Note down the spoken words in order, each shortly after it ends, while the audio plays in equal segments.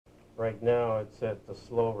Right now it's at the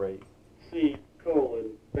slow rate. C://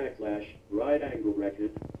 right angle record.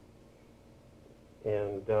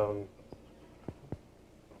 And that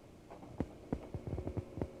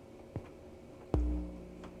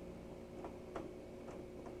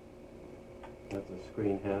the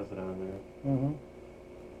screen has it on there. Mm-hmm.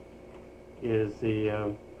 Is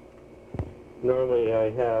the normally I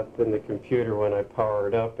have in the computer when I power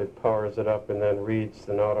it powers it up and then reads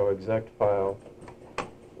an auto-exec file,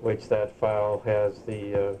 which that file has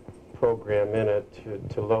the program in it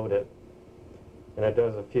to load it. And it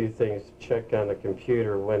does a few things to check on the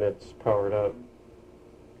computer when it's powered up.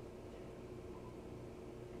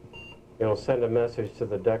 It'll send a message to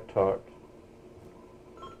the deck talk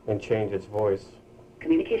and change its voice.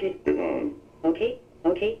 Communication is on. OK,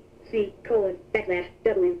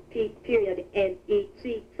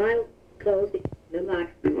 C:/W/P:/NEC file closed. Numlock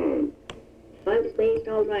is on. File display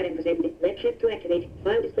installed right ampersand. Left shift to activate.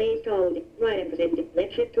 File display installed right ampersand.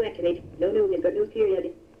 Left shift to activate. No new is got new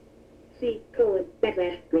period. C:/\.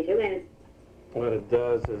 What it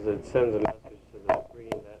does is it sends a message to the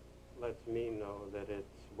screen that lets me know that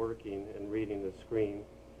it's working and reading the screen.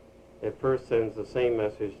 It first sends the same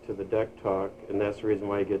message to the deck talk, and that's the reason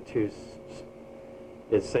why you get two.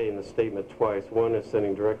 It's saying the statement twice. One is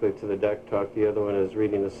sending directly to the deck talk, the other one is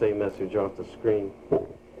reading the same message off the screen.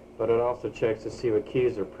 But it also checks to see what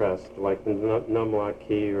keys are pressed, like the numlock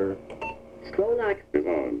key or Scroll lock is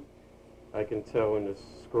on. I can tell when it's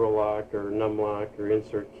scroll lock or numlock or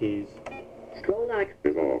insert keys. Scroll lock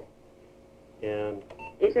is off. And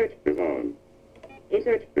Insert is on.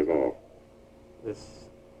 Insert is off.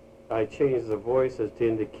 I change the voices to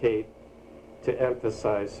indicate, to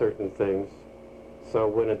emphasize certain things. So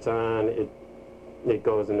when it's on, it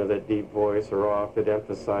goes into that deep voice, or off, it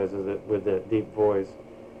emphasizes it with that deep voice.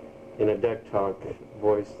 In a deck talk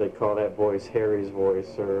voice, they call that voice Harry's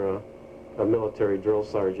voice, or a military drill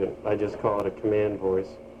sergeant. I just call it a command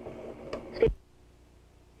voice.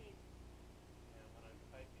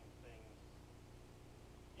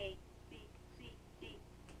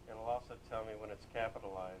 It'll also tell me when it's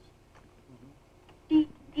capitalized.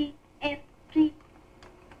 D-E-F-G-H.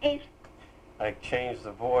 I change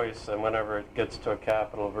the voice, and whenever it gets to a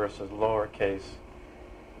capital versus lowercase,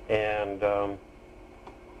 and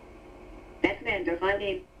That command or file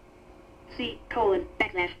name. C://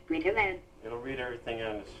 it'll read everything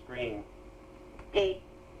on the screen. A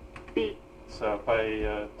B So if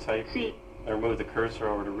I type C or move the cursor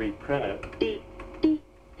over to reprint it, D D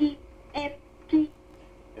E F G.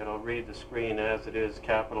 it'll read the screen as it is,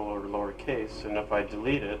 capital or lowercase, and if I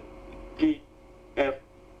delete it, G F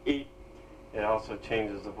E it also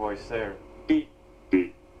changes the voice there. D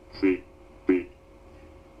D C B.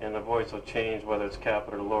 And the voice will change whether it's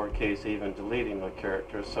capital or lowercase, even deleting the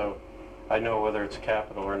character, so I know whether it's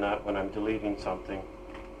capital or not when I'm deleting something.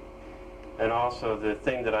 And also the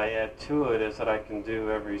thing that I add to it is that I can do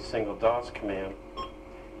every single DOS command.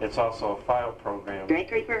 It's also a file program.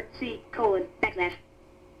 Directory for C://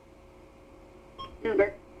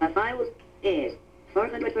 Number of files is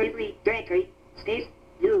 433. Directory space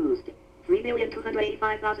used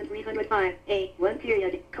 3,285,305. A 1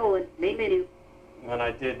 period : main menu. What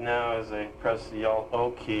I did now is I press the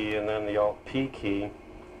Alt-O key and then the Alt-P key,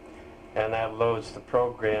 and that loads the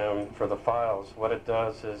program for the files. What it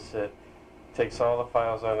does is it takes all the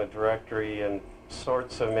files on the directory and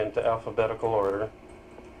sorts them into alphabetical order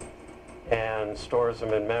and stores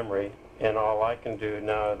them in memory. And all I can do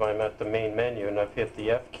now is I'm at the main menu and I've hit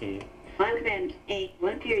the F key. File command A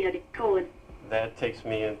 1 period : That takes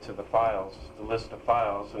me into the files, the list of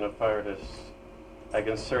files, and if I were to I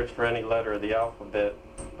can search for any letter of the alphabet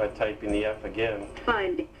by typing the F again.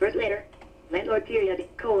 Find first letter landlord period :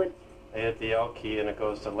 I hit the L key and it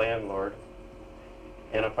goes to landlord.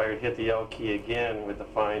 And if I would hit the L key again with the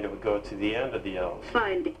find, it would go to the end of the L's.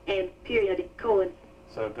 Find M period : So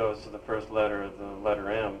it goes to the first letter of the letter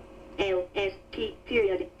M. L S T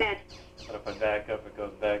period back. But if I back up, it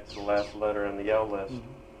goes back to the last letter on the L list.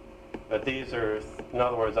 But these are, in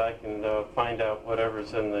other words, I can find out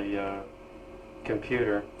whatever's in the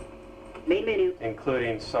computer, Main menu.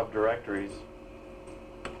 including subdirectories.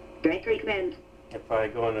 Directory command. If I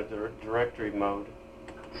go into directory mode,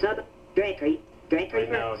 Sub directory. Directory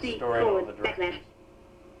right now for it's C: storing all the / directories.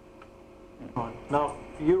 Now,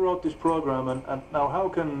 you wrote this program, and now how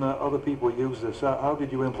can other people use this? How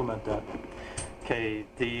did you implement that? Okay,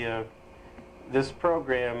 this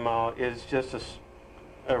program is just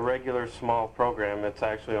a regular small program. It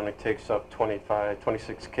actually only takes up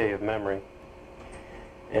 26K of memory.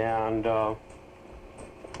 And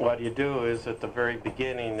What you do is at the very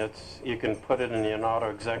beginning, you can put it in an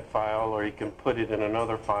auto-exec file, or you can put it in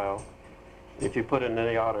another file. If you put it in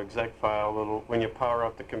the auto-exec file, when you power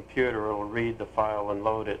up the computer, it'll read the file and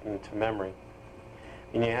load it into memory.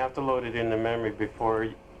 And you have to load it into memory before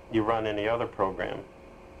you run any other program,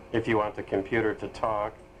 if you want the computer to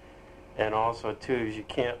talk. And also, too, is you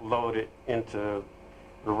can't load it into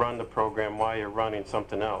or run the program while you're running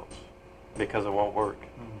something else, because it won't work.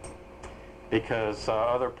 Because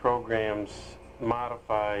other programs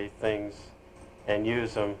modify things and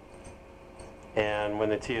use them, and when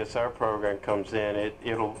the TSR program comes in,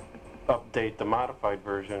 it'll update the modified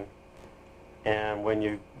version, and when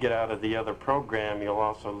you get out of the other program, you'll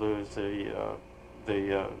also lose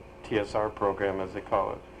the TSR program, as they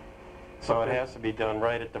call it. So Okay. it has to be done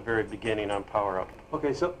right at the very beginning on PowerUp.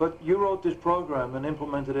 Okay, so, but you wrote this program and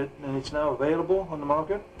implemented it, and it's now available on the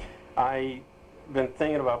market? I've been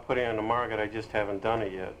thinking about putting it on the market, I just haven't done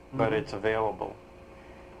it yet, but Mhm. it's available.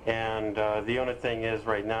 And the only thing is,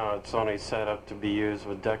 right now, it's only set up to be used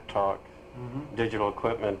with Deck Talk, digital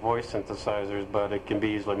equipment, voice synthesizers, but it can be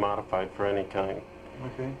easily modified for any kind.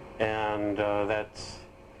 Okay. And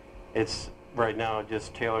it's right now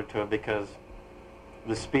just tailored to it, because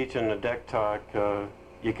the speech in the Deck Talk,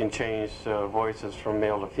 you can change voices from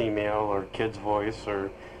male to female, or kid's voice, or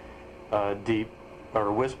deep or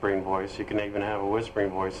whispering voice. You can even have a whispering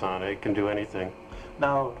voice on it. It can do anything.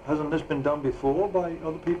 Now, hasn't this been done before by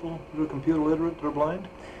other people who are computer literate or blind?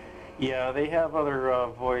 Yeah, they have other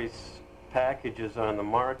voice packages on the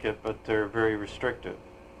market, but they're very restrictive.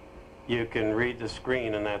 You can read the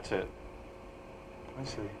screen and that's it. I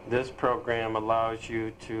see. This program allows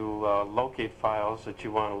you to locate files that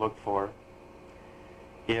you want to look for.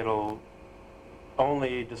 It'll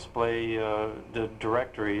only display the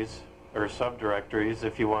directories or subdirectories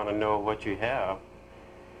if you want to know what you have,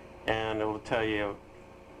 and it will tell you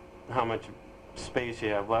how much space you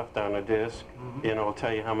have left on a disk, and it will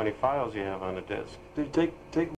tell you how many files you have on a disk. Did you take